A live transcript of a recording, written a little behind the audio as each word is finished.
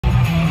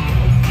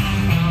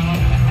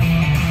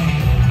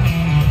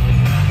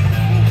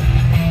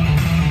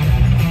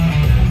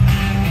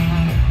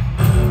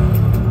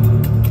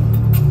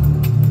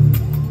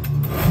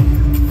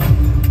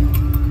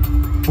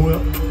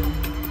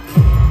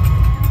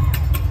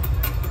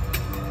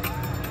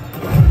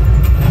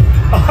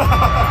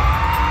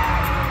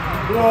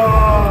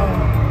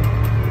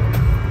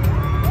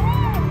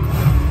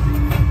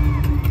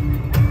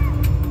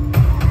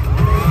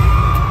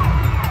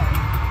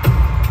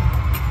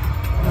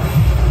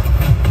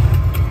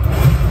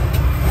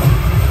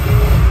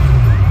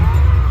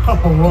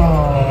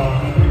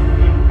우와.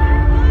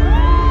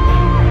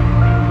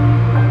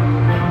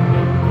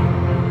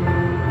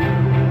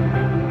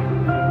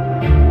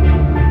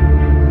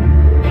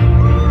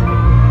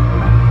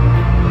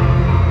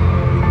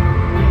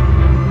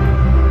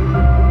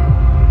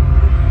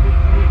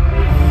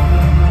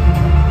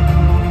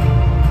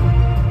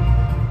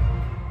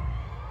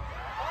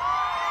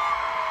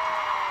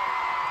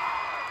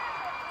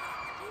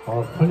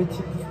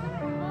 퀄리티.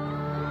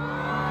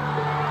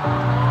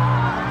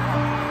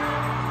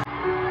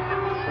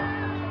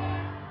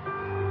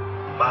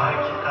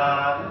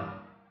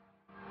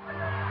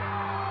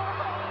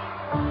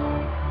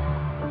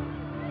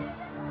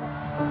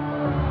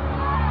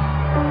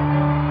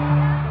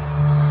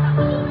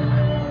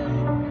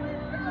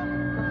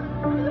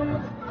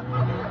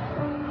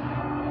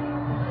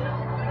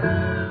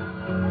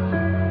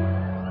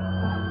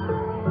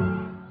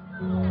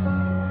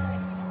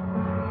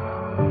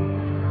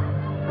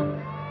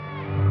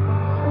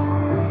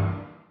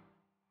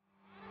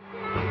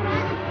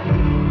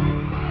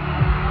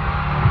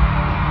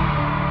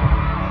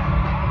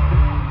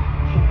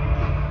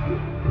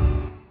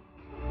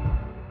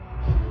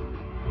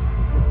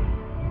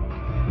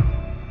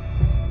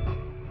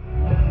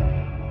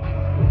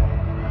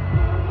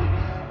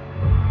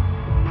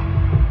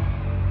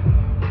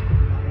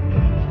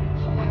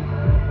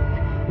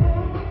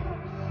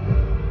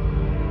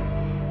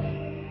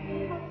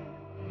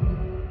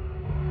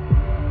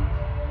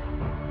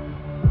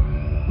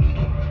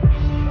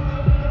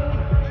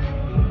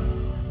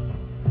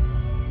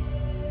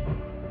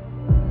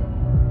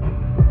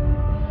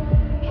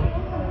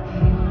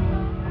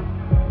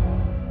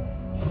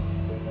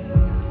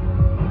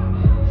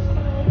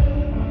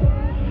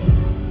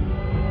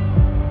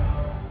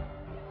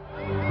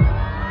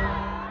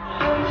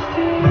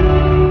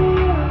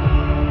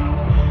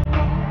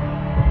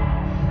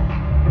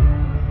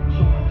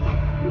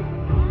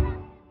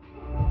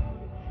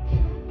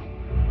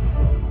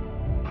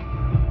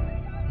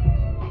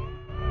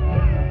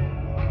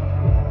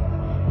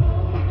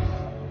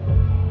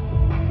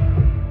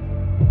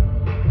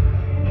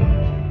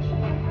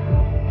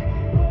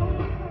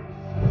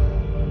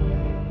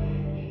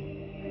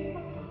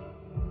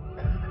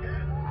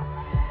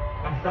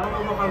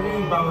 Kasama mo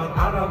kami bawat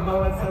araw,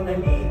 bawat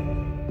sandali.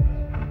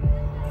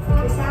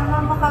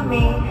 Kasama mo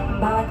kami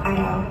bawat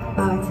araw,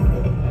 bawat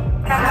sandali.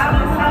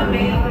 Kasama mo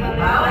kami bawat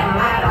araw,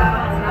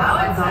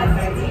 bawat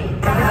sandali.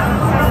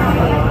 Kasama mo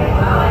kami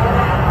bawat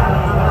araw,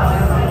 bawat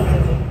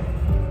sandali.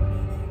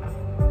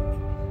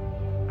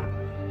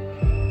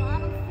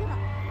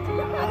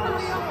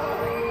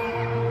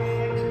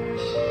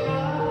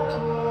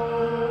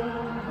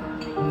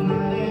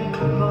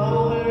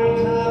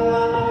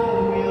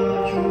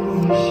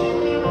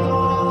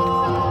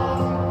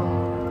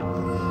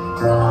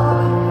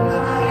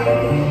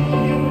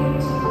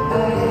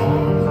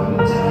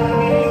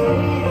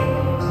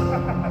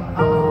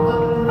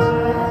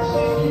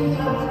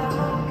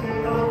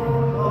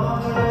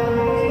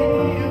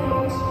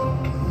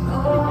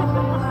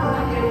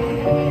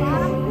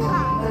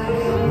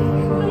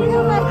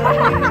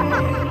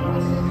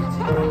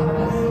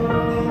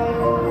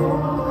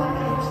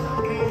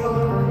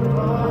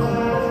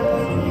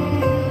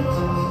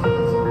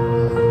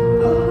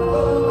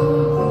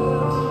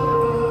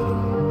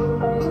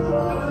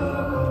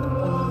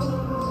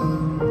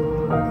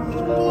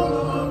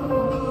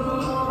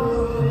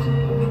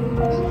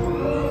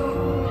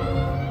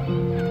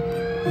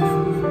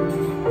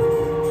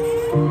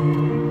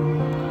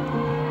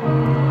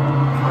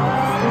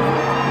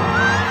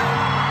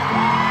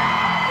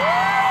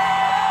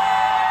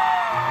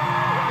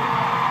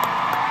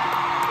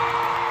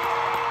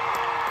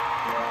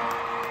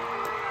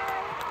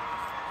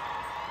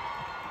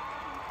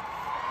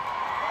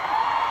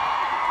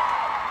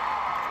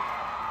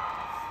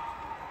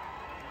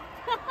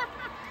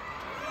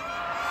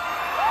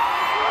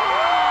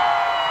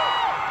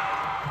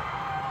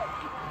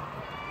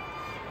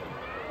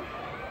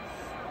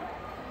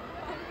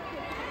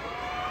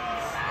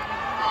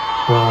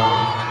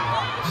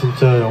 와,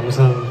 진짜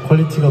영상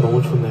퀄리티가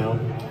너무 좋네요.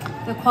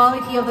 The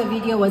quality of the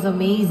video was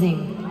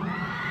amazing.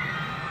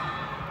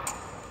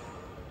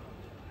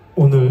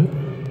 오늘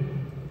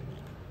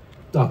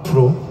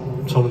앞으로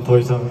저는 더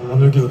이상 안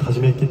울기로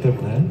다짐했기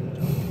때문에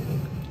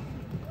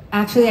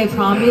Actually, I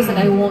promise that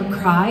I won't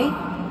cry.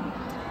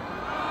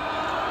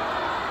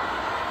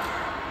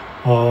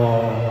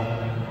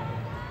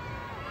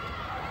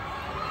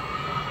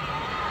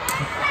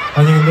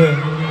 아니 근데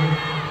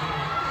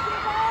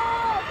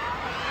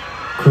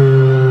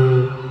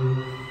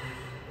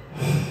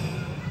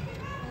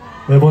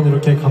매번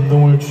이렇게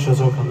감동을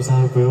주셔서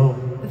감사하고요.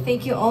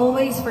 Thank you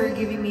always for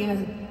giving me a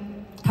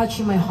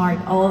touching my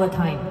heart all the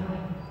time.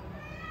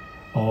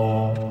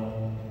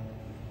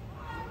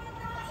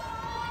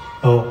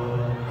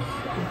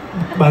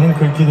 많은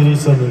글귀들이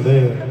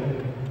있었는데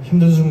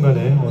힘든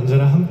순간에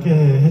언제나 함께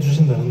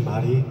해주신다는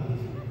말이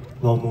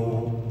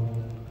너무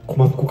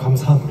고맙고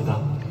감사합니다.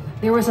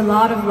 There was a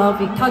lot of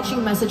loving,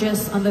 touching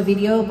messages on the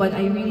video, but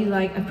I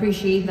really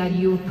appreciate that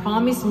you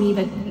promised me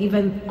that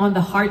even on the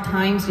hard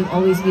times, you'll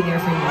always be there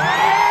for me.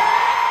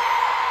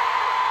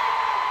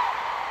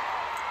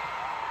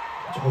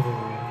 저도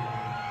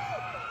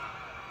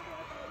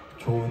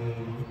좋은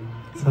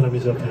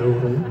사람이자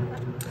배우로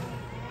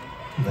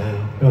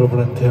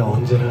여러분한테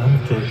언제나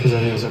함께 그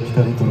자리에서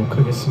기다리도록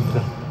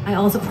하겠습니다. I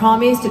also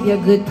promise to be a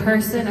good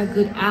person, a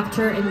good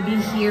actor, and be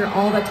here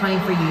all the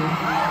time for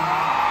you.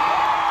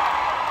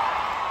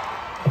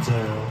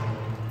 감사해요.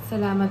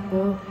 Salamat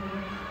po.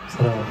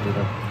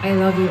 사랑합니다. I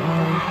love you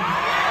all.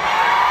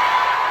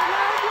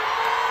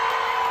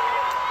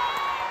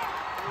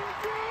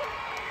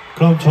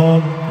 그럼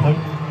전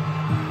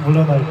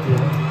물러날게요.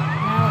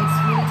 Now it's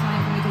really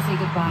time for me to say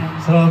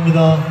goodbye.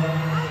 사랑합니다.